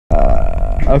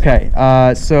Okay,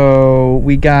 so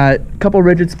we got a couple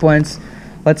rigid splints.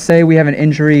 Let's say we have an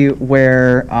injury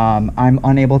where I'm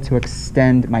unable to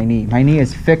extend my knee. My knee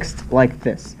is fixed like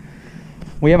this.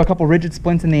 We have a couple rigid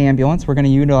splints in the ambulance. We're going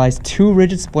to utilize 2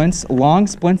 rigid splints, long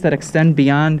splints that extend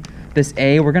beyond this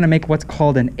A. We're going to make what's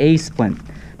called an A splint.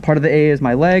 Part of the A is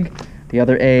my leg. The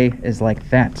other A is like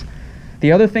that.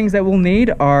 The other things that we'll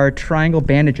need are triangle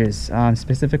bandages,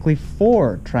 specifically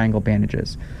 4 triangle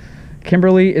bandages.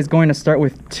 Kimberly is going to start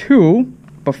with 2.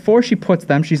 Before she puts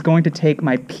them, she's going to take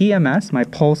my PMS, my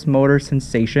pulse motor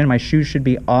sensation. My shoes should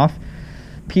be off.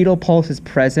 Pedal pulse is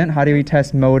present. How do we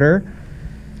test motor?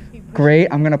 Great.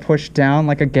 I'm going to push down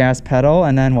like a gas pedal.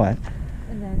 And then what?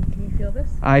 And then, can you feel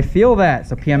this? I feel that.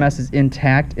 So PMS is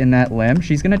intact in that limb.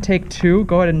 She's going to take 2.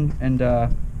 Go ahead and I'm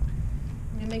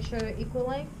going to make sure they're equal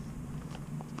length.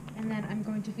 And then I'm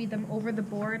going to feed them over the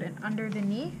board and under the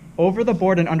knee. Over the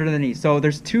board and under the knee. So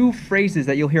there's 2 phrases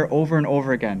that you'll hear over and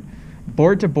over again.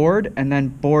 Board to board and then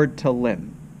board to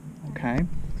limb. Okay?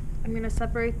 I'm going to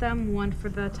separate them, one for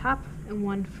the top and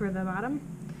one for the bottom.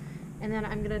 And then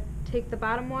I'm going to take the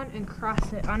bottom one and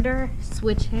cross it under,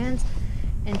 switch hands,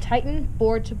 and tighten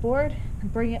board to board,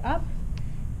 and bring it up,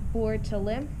 board to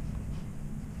limb.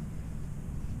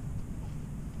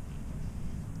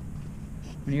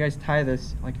 When you guys tie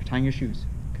this, like you're tying your shoes,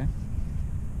 okay?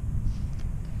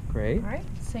 Great. All right,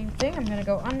 same thing. I'm going to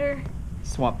go under.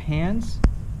 Swap hands.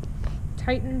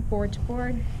 Tighten board to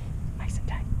board. Nice and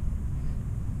tight.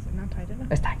 Is it not tight enough?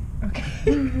 It's tight.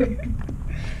 Okay.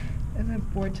 And then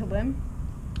board to limb.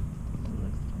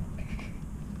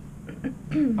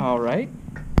 All right.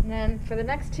 And then for the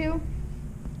next 2,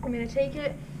 I'm going to take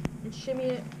it and shimmy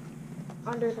it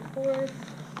under the board.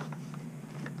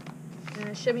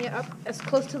 And shimmy it up as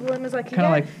close to the limb as I can. Kind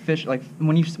of like fish, like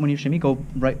when you shimmy, go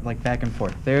right like back and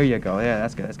forth. There you go. Yeah,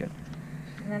 that's good. That's good.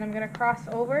 And then I'm going to cross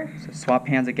over. So swap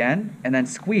hands again, and then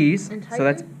squeeze. And So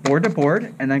that's board to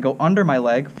board, and then go under my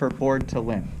leg for board to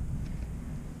limb.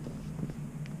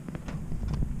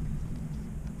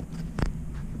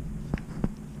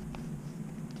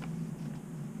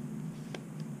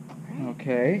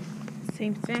 Okay.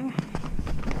 Same thing.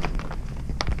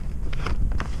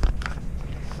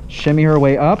 Shimmy her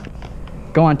way up.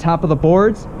 Go on top of the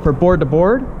boards for board to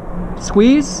board.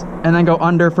 Squeeze, and then go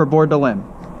under for board to limb.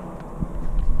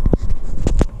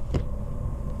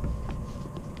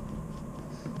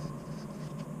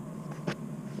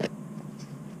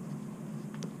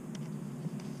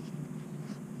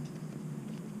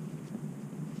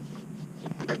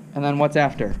 And then what's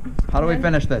after? How do we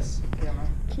finish this?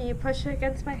 Can you push it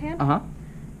against my hand? Uh-huh.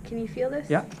 Can you feel this?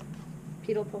 Yeah.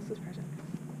 Pedal pulse is present.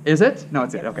 Is it? No,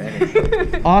 it's Yes. it.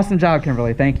 Okay. Awesome job,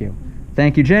 Kimberly. Thank you.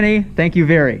 Thank you, Jenny. Thank you,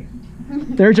 Very.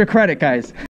 There's your credit, guys.